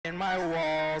my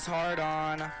walls. Hard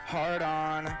on, hard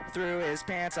on. Through his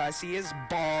pants I see his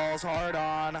balls. Hard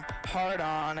on, hard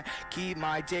on. Keep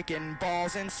my dick and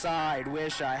balls inside.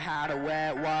 Wish I had a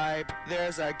wet wipe.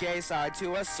 There's a gay side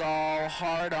to us all.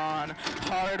 Hard on,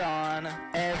 hard on.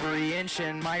 Every inch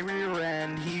in my rear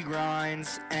end he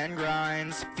grinds and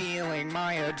grinds. Feeling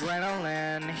my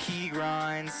adrenaline. He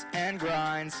grinds and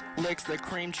grinds. Licks the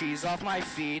cream cheese off my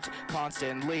feet.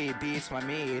 Constantly beats my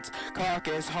meat. Cock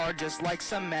is hard just like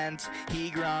cement. He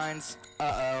grinds.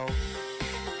 Uh-oh.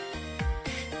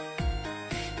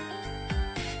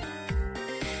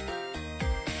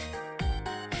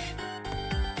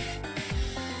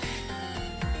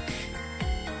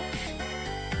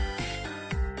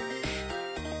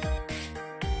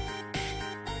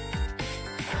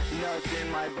 Nuts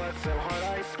in my butt so hard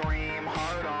I scream.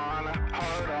 Hard on,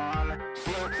 hard on.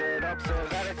 Slurps it up so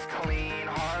that it's clean.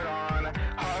 Hard on,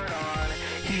 hard on.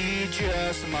 He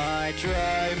just might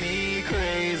drive me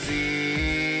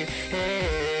crazy.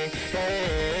 Hey,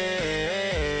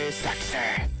 hey, sexy.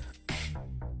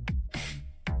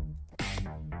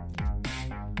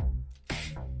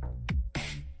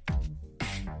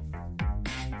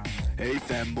 Hey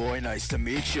femboy, nice to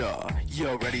meet ya.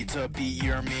 Yo, ready to beat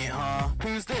your meat, huh?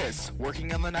 Who's this?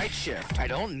 Working on the night shift. I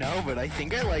don't know, but I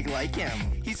think I like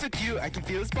him. He's so cute, I can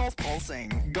feel his balls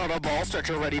pulsing. Got a ball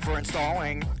stretcher ready for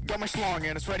installing. Got my schlong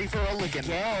and it's ready for a licking.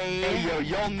 Yay! Hey yo,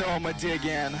 y'all know I'm a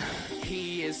diggin'.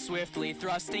 He is swiftly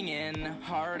thrusting in.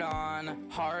 Hard on,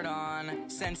 hard on.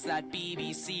 Sense that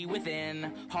BBC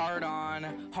within. Hard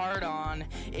on, hard on.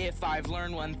 If I've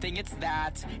learned one thing, it's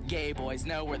that gay boys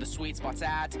know where the sweet spot's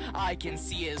at. I can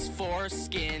see his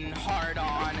foreskin. Hard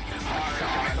on, hard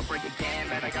on. I'll break again,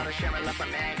 but I gotta share my love for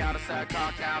man. Gotta suck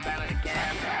cock now, ban it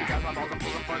again. Because my balls I'm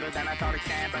pulling further than I thought it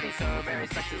can. But he's so very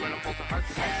sexy when I'm full to hearts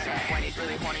again. When he's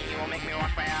really horny, he will make me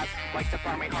wash my ass. Likes to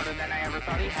farm me harder than I ever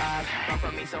thought he had.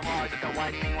 Bump me so hard that the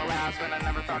widening will last. But I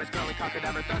never thought his curly cock could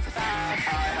ever done so fast.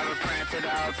 I have a printed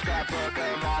out scrapbook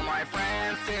of all my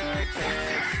friends' tics.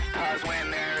 Cause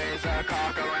when there is a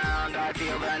cock around, I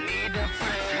feel the need to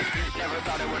frisk. Never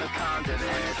thought it would have come to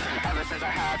this. Ever since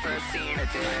I had first seen a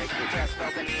dick, just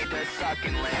felt the need to suck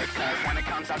and lick. Cause when it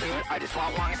comes out to it, I just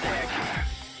want long and thick.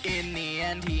 In the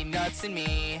end, he nuts in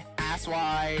me. Ass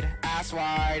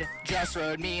wide, just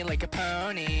rode me like a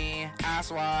pony.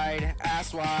 Ass wide,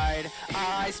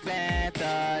 I spent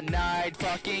the night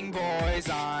fucking boys,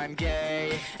 I'm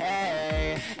gay.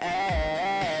 Hey,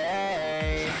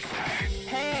 hey,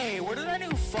 hey, where did our new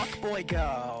fuckboy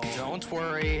go? Don't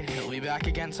worry, he'll be back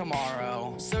again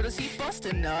tomorrow. So does he bust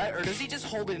a nut, or does he just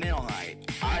hold it in all night?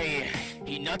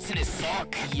 He nuts in his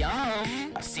sock.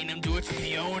 Yum! I've seen him do it with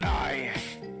my own eye.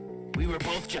 We were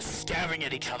both just staring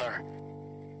at each other.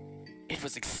 It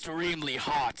was extremely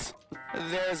hot.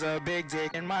 There's a big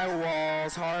dick in my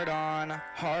walls. Hard on,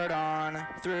 hard on.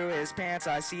 Through his pants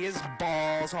I see his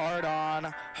balls. Hard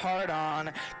on, hard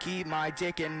on. Keep my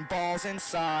dick and balls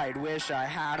inside. Wish I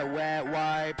had a wet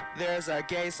wipe. There's a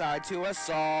gay side to us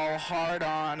all. Hard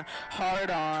on, hard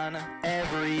on.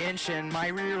 Every inch in my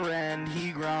rear end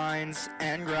he grinds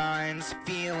and grinds.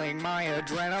 Feeling my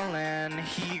adrenaline.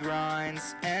 He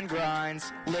grinds and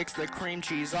grinds. Licks the cream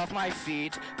cheese off my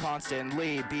feet.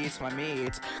 Constantly beats my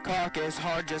meat. Cock is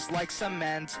hard just like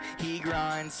cement. He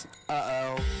grinds.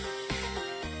 Uh-oh.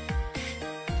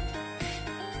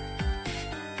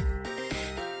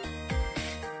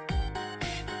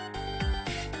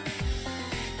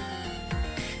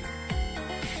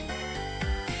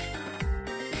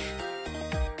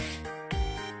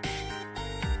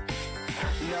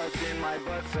 Nuts in my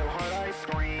butt so hard I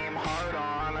scream. Hard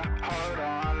on, hard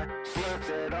on. Slurps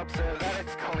it up so that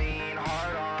it's clean.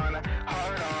 Hard on,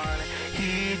 hard on.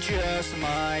 He just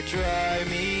might drive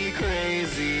me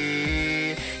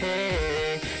crazy.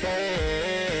 Hey,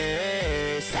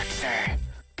 hey, sexy.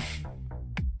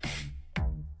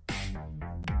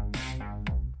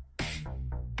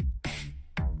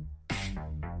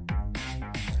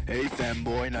 Hey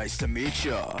femboy, nice to meet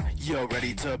ya. Yo,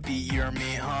 ready to beat your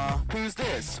meat, huh? Who's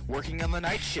this? Working on the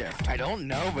night shift. I don't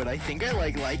know, but I think I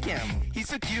like him. He's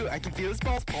so cute, I can feel his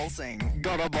balls pulsing.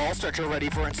 Got a ball stretcher ready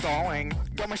for installing.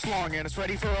 Got my schlong and it's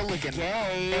ready for a licking.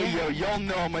 Yay! Hey yo, y'all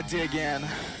know I'm a diggin'.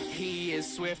 He is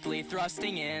is swiftly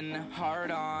thrusting in. Hard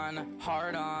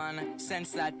on,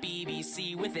 sense that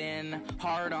BBC within.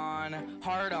 Hard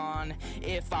on,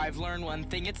 if I've learned one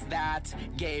thing it's that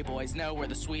gay boys know where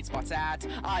the sweet spot's at.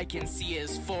 I can see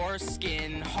his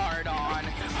foreskin. Hard on,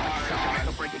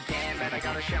 I'll break again, but I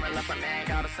gotta share my love for man.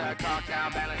 Gotta suck cock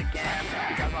now, battle again.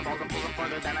 Because my balls I'm pulling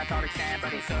further than I thought extend.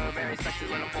 But he's so very sexy,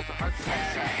 little pulls the heart's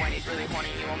again. When he's really horny,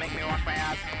 he will make me wash my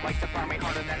ass. Likes to farm me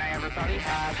harder than I ever thought he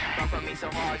had. Bump on me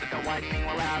so hard that the widening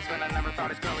will last. But I never thought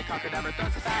his curly cock could ever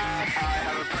thirst his ass. I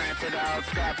have a printed out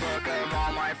scrapbook of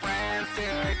all my friends'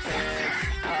 ticks.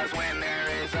 Cause when there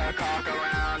is a cock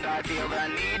around, I feel the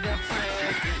need to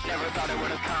frick. Never thought it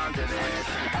would have come to this.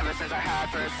 Ever since I had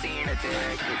first seen a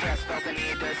dick, just felt the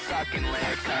need to suck and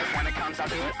lick. Cause when it comes out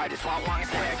to it, I just want long and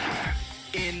thick.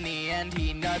 In the end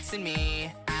he nuts in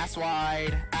me. Ass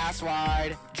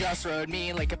wide, just rode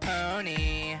me like a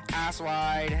pony. Ass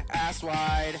wide,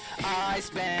 I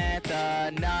spent the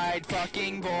night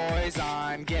fucking boys,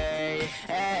 I'm gay.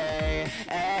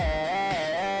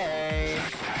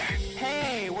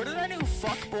 Hey, where did our new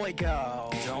fuckboy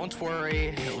go? Don't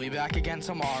worry, he'll be back again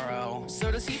tomorrow.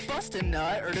 So does he bust a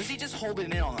nut, or does he just hold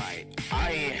it in all night?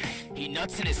 He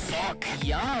nuts in his sock.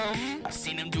 Yum! I've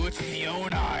seen him do it with my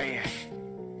own eye.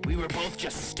 We were both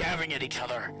just staring at each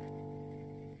other.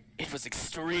 It was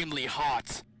extremely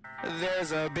hot.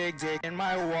 There's a big dick in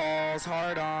my walls.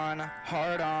 Hard on.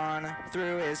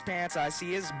 Through his pants I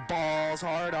see his balls.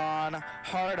 Hard on.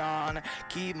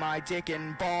 Keep my dick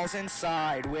and balls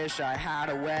inside. Wish I had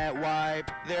a wet wipe.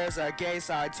 There's a gay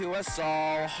side to us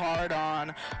all. Hard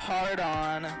on.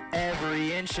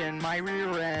 Every inch in my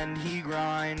rear end he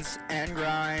grinds and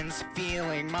grinds.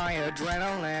 Feeling my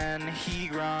adrenaline. He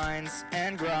grinds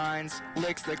and grinds.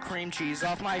 Licks the cream cheese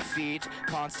off my feet.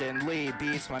 Constantly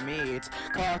beats my meat.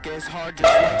 Cock is hard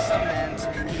just like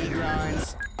cement. He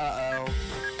grinds. Uh-oh.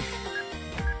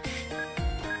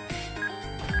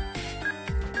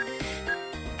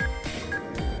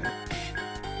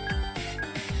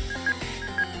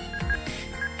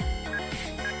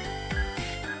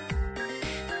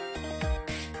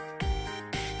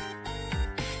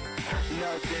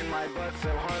 Nuts in my butt so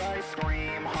hard I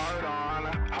scream. Hard on.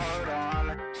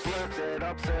 Slips it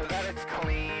up so that it's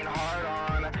clean. Hard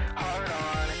on.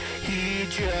 He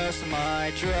just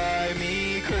might drive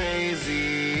me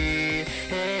crazy.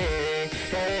 Hey,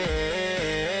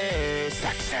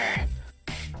 sexy.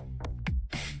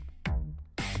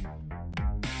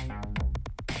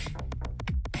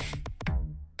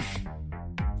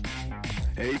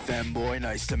 Hey femboy,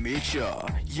 nice to meet ya.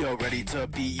 You ready to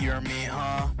beat your meat,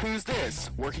 huh? Who's this?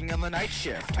 Working on the night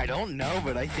shift. I don't know,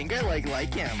 but I think I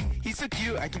like him. He's so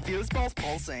cute, I can feel his balls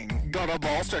pulsing. Got a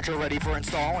ball stretcher ready for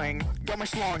installing. Got my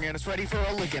schlong and it's ready for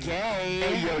a licking. Yay!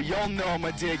 Hey yo, y'all know I'm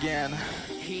a diggin'.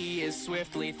 He is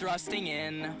swiftly thrusting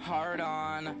in. Hard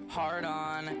on,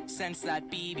 sense that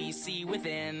BBC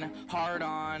within. Hard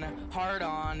on,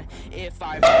 if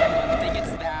I've learned one thing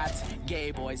it's that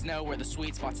gay boys know where the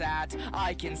sweet spot's at.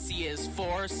 I can see his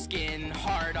foreskin.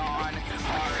 Hard on,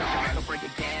 I'll break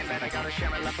again, but I gotta share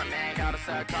my love for man. Gotta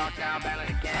suck cock now, battle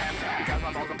again. Because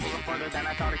my balls I'm pulling further than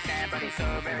I thought extend. But he's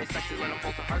so very sexy, little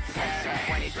pulls the heart's again.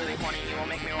 When he's really horny, he will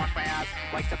make me wash my ass.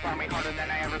 Likes to farm me harder than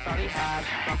I ever thought he had.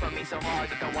 Bump on me so hard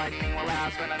that the widening will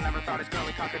last. But I never thought his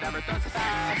curly cock could ever thirst his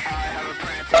ass. I have a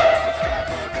printed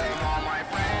scrapbook of all my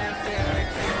friends'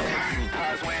 ticks.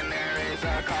 Cause when there is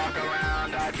a cock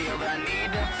around, I feel the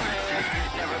need to frick.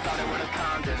 Never thought it would have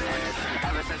come to this.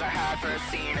 Ever since I had first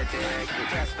seen a dick,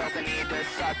 just felt the need to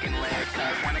suck and lick.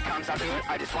 Cause when it comes out to it,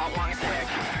 I just want long and thick.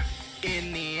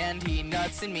 In the end he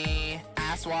nuts in me.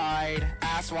 Ass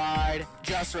wide,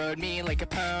 just rode me like a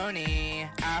pony.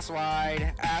 Ass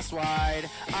wide,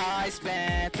 I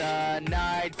spent the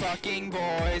night fucking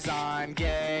boys, I'm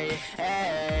gay.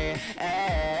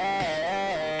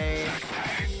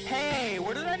 Hey,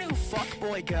 where did our new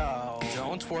fuckboy go?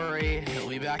 Don't worry, he'll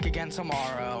be back again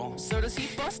tomorrow. So does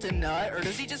he bust a nut, or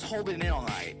does he just hold it in all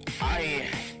night?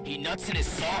 He nuts in his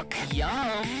sock.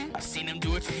 Yum! I've seen him do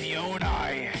it with my own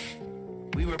eye.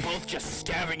 We were both just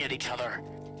staring at each other.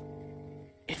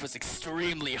 It was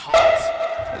extremely hot.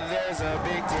 There's a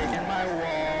big dick in my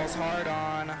walls. Hard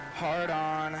on.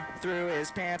 Through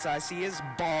his pants I see his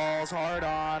balls. Hard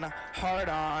on.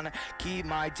 Keep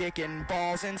my dick and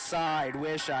balls inside.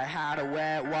 Wish I had a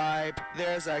wet wipe.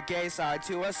 There's a gay side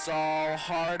to us all.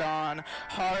 Hard on.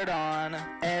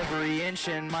 Every inch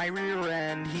in my rear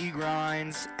end he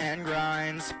grinds and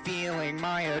grinds. Feeling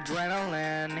my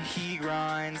adrenaline. He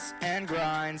grinds and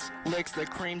grinds. Licks the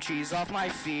cream cheese off my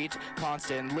feet.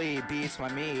 Constantly beats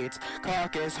my meat.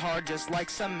 Cock is hard just like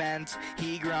cement.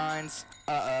 He grinds.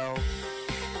 Uh-oh.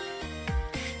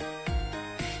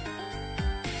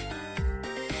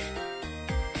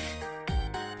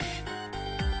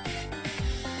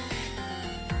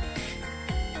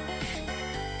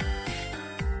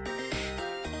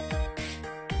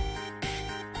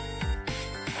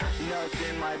 Nuts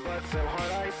in my butt so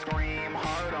hard I scream.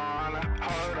 Hard on.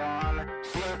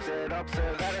 Slurps it up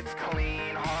so that it's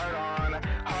clean. Hard on.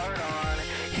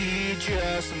 He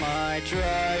just might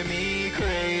drive me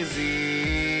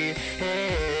crazy.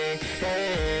 Hey,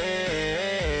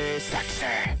 sexy.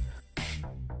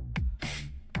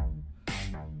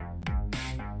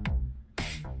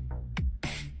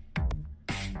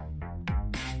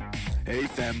 Hey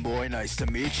femboy, nice to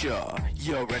meet ya.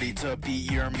 You ready to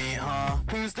beat your meat, huh?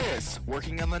 Who's this?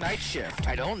 Working on the night shift.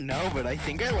 I don't know, but I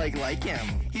think I like him.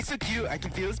 He's so cute, I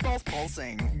can feel his balls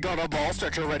pulsing. Got a ball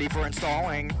stretcher ready for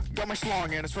installing. Got my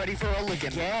schlong and it's ready for a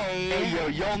licking. Yay! Hey yo,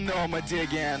 y'all know I'm a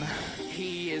diggin'.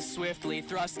 He is swiftly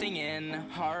thrusting in,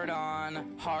 hard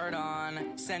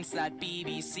on, sense that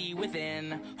BBC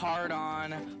within, hard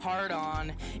on.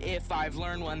 If I've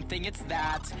learned one thing, it's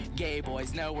that gay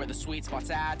boys know where the sweet spot's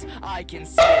at. I can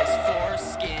see his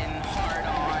foreskin, hard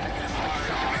on.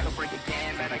 So break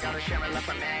again, but I gotta share my left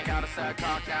man, gotta suck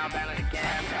cock now, ban it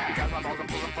again. Because my balls are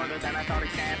pulling further than I thought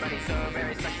he'd stand, but he's so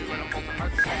very sexy, little pull from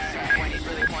Earth's head. When he's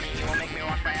really horny, he will make me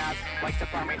walk my ass. Likes to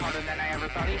farm me harder than I ever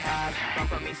thought he had.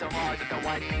 Bump at me so hard that the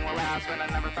widening will last, but I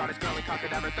never thought his curly cock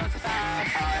could ever thirst his ass.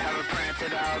 I have a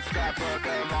printed out scrapbook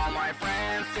of all my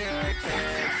friends'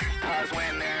 tic-tics. Cause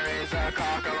when there is a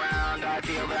cock around, I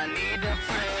feel the need to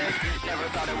frisk. Never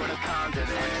thought it would have come to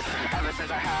this. Ever since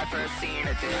I had first seen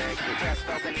a dick, just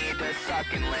felt the need to suck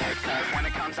and lick. Cause when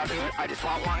it comes out to it, I just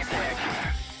want long and thick.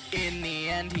 In the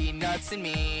end, he nuts in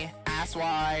me. Ass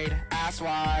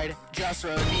wide, just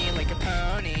rode me like a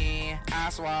pony.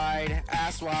 Ass wide,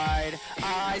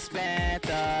 I spent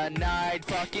the night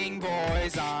fucking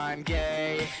boys, I'm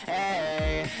gay.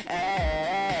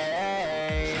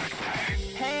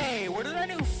 Hey, where did our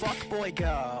new fuckboy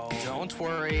go? Don't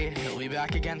worry, he'll be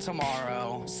back again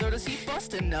tomorrow. So does he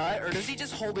bust a nut, or does he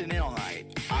just hold it in all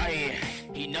night?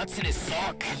 He nuts in his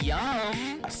sock.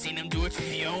 Yum! I've seen him do it from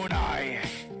the own eye.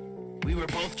 We were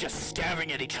both just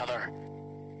staring at each other.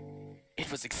 It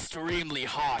was extremely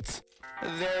hot.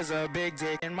 There's a big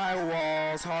dick in my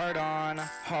walls, hard on.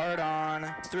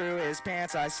 Through his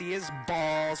pants I see his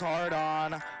balls, hard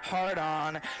on.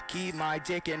 Keep my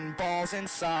dick and balls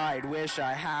inside, wish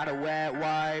I had a wet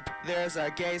wipe. There's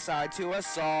a gay side to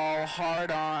us all,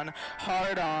 hard on.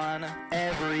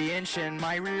 Every inch in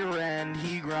my rear end,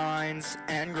 he grinds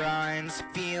and grinds.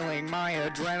 Feeling my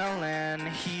adrenaline,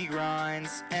 he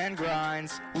grinds and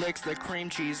grinds. Licks the cream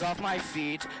cheese off my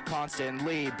feet,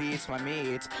 constantly beats my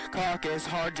meat. Cock is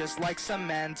hard just like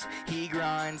cement, he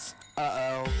grinds,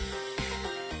 uh-oh.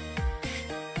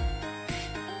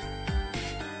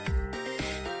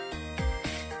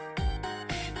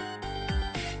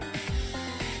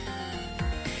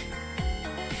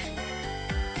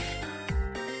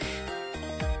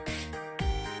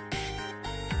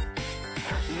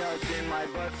 Nuts in my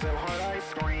butt so hard I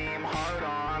scream, hard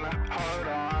on.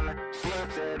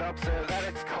 Slurps it up so that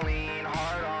it's clean,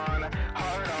 hard on.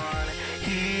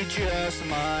 He just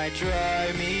might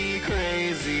drive me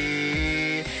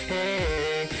crazy.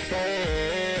 Hey,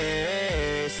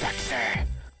 sexy.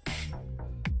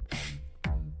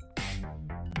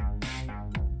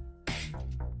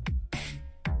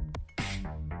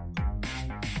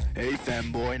 Hey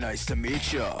femboy, nice to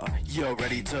meet ya. You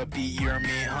ready to beat your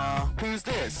meat, huh? Who's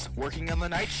this? Working on the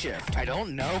night shift. I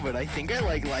don't know, but I think I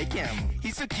like him.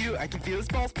 He's so cute, I can feel his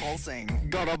balls pulsing.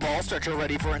 Got a ball stretcher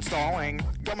ready for installing.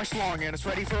 Got my schlong and it's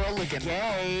ready for a licking.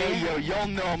 Yay! Hey yo, y'all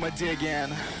know I'm a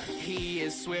diggin'. He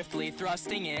is swiftly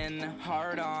thrusting in,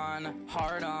 hard on,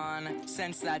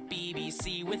 sense that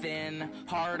BBC within,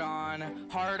 hard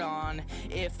on.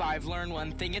 If I've learned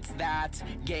one thing, it's that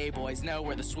gay boys know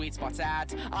where the sweet spot's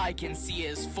at. I can see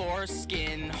his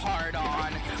foreskin, hard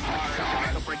on.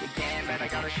 So break again, but I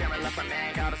gotta share my left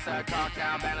man, gotta suck cock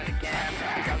now, ban it again.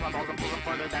 Because my balls are pulling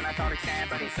further than I thought he'd stand,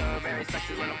 but he's so very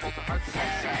sexy, little pull from Earth's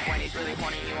head. When he's really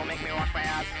horny, he will make me walk my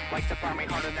ass. Likes to farm me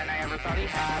harder than I ever thought he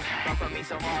had. Bump at me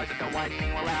so hard that the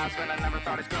widening will last, but I never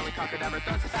thought his curly cock could ever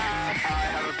thirst his ass. I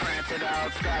have a printed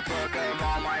out scrapbook of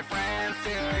all my friends'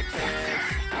 tic-tics.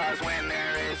 Cause when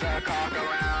there is a cock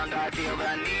around, I feel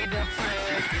the need to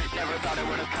frisk. Never thought it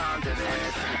would have come to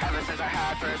this. Ever since I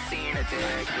had first seen a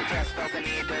dick, just felt the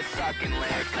need to suck and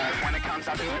lick. Cause when it comes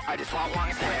out to it, I just want long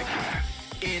and thick.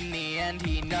 In the end,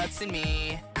 he nuts in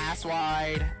me. Ass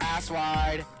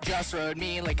wide, just rode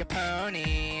me like a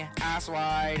pony. Ass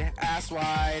wide,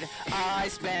 I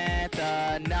spent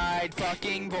the night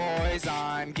fucking boys,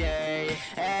 I'm gay.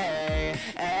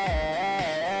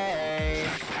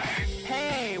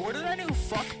 Hey, where did our new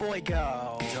fuckboy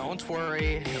go? Don't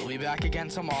worry, he'll be back again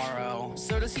tomorrow.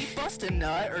 So does he bust a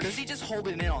nut, or does he just hold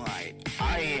it in all night?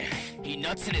 He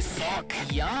nuts in his sock.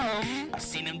 Yum! I've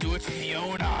seen him it from the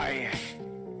own eye.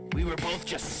 We were both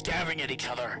just staring at each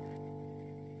other.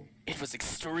 It was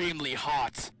extremely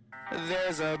hot.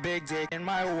 There's a big dick in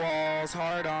my walls,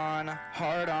 hard on,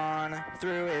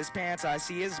 through his pants I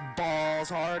see his balls,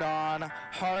 hard on,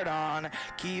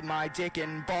 keep my dick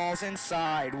and balls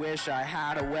inside, wish I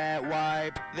had a wet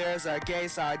wipe, there's a gay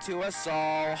side to us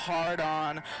all, hard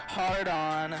on,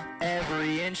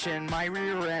 every inch in my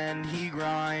rear end, he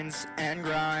grinds and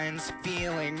grinds,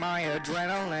 feeling my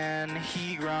adrenaline,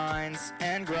 he grinds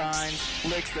and grinds,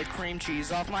 licks the cream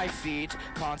cheese off my feet,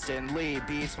 constantly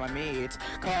beats my meat,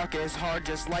 cock is hard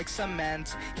just like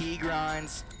cement, he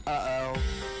grinds, uh-oh.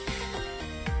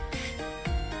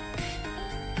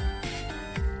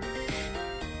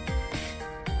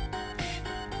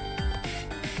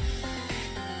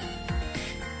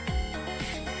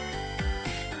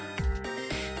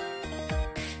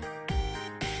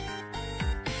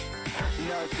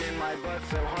 Nuts in my butt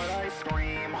so hard I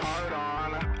scream, hard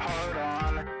on,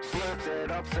 slips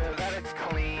it up so that it's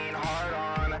clean, hard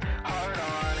on.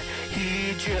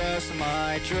 He just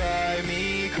might drive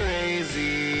me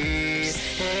crazy.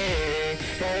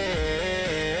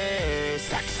 Hey,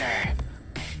 sexy.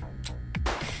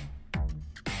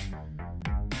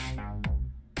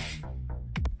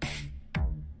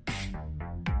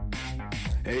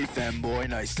 Hey femboy,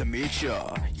 nice to meet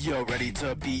ya. Yo, ready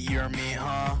to beat your meat,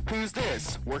 huh? Who's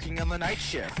this? Working on the night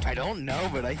shift. I don't know,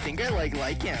 but I think I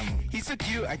like him. He's so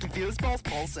cute, I can feel his balls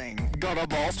pulsing. Got a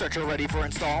ball stretcher ready for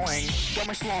installing. Got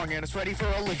my schlong and it's ready for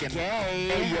a licking. Yay!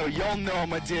 Hey yo, y'all know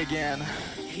I'm a diggin'.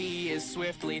 He is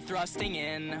swiftly thrusting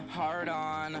in, hard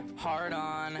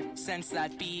on, sense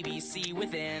that BBC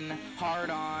within, hard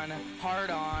on,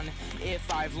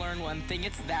 if I've learned one thing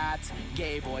it's that,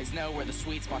 gay boys know where the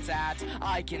sweet spot's at,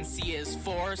 I can see his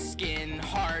foreskin,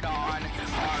 hard on,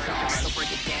 so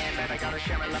break again, but I gotta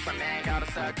share my left my man,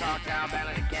 gotta start talk now,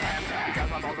 battle again, because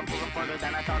my balls I'm pulling further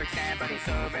than I thought extend, but he's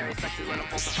so very sexy, let him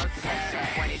pull some hearts his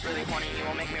head, when he's really horny, he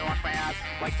will make me wash my ass,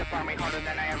 likes to farm me harder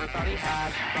than I ever thought he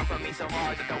had, bump me so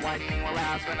hard that the widening will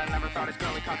last, but I never thought his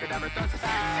curly cock could ever thirst his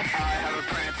ass. I have a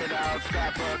printed out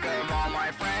scrapbook of all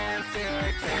my friends'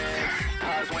 tic-tics,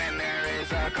 cause when there is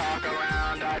a cock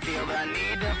around, I feel the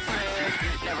need to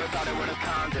frisk. Never thought it would have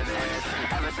come to this,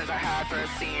 ever since I had first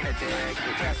seen a dick,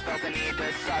 just felt the need to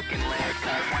suck and lick,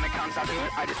 cause when it comes down to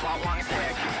it, I just want long and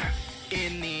thick.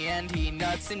 In the end he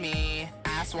nuts in me,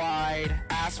 ass wide,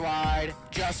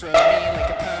 just rode me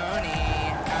like a pony,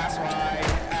 ass wide,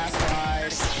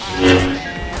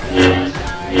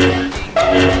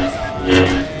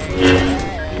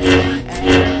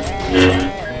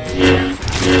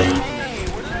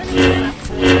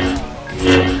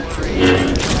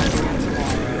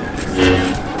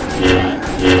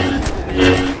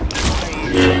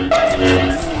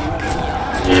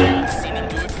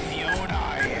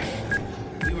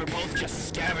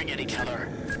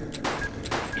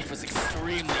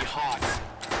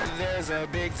 There's a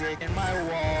big dick in my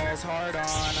walls, hard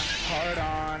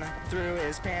on, through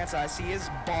his pants I see his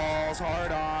balls,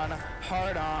 hard on,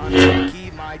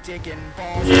 keep my dick and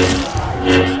balls inside,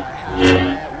 wish I had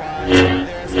that wide,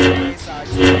 there's a gay side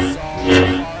to us all,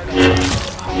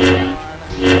 hard on,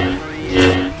 every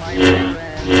inch in my rear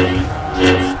end, feeling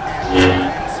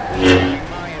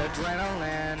my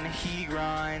adrenaline, he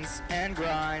grinds and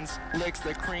grinds, licks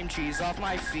the cream cheese off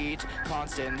my feet,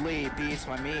 constantly beats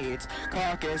my meat,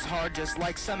 cock is hard just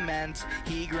like cement,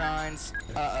 he grinds,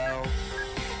 uh-oh.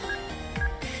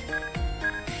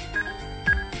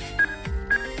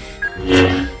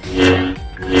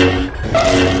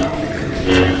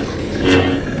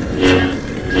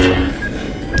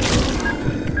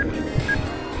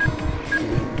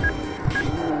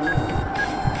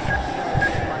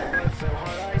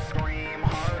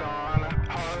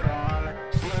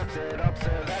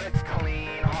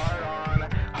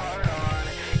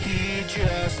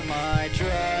 Just might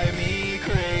drive me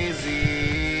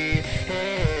crazy.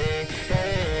 Hey,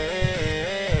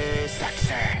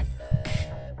 sexy.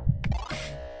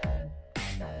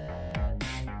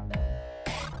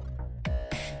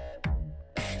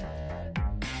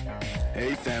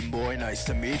 Hey femboy, nice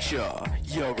to meet ya.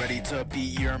 Yo, ready to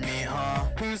beat your meat, huh?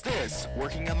 Who's this?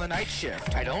 Working on the night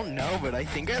shift. I don't know, but I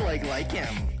think I like him.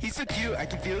 He's so cute, I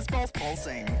can feel his balls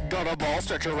pulsing. Got a ball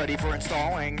stretcher ready for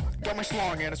installing. Got my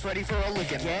schlong and it's ready for a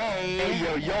licking. Yay! Hey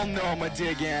yo, y'all know I'm a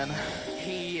diggin'.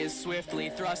 He is swiftly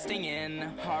thrusting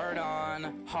in, hard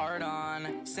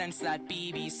on, sense that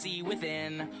BBC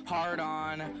within, hard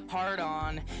on,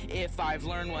 if I've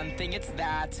learned one thing it's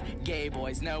that, gay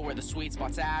boys know where the sweet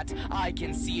spot's at, I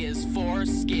can see his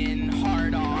foreskin,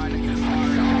 hard on,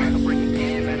 so break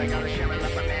again, but I gotta share my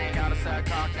left my man, gotta suck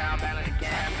cock now, battle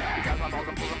again, because my balls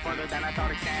and pulls him further than I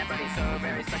thought extend. But he's so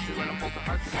very sexy when I'm pulled to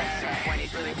heart set. When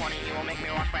he's really horny, he will make me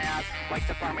rock my ass. Likes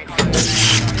to farm me harder than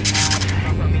I already had.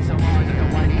 Don't put me so hard,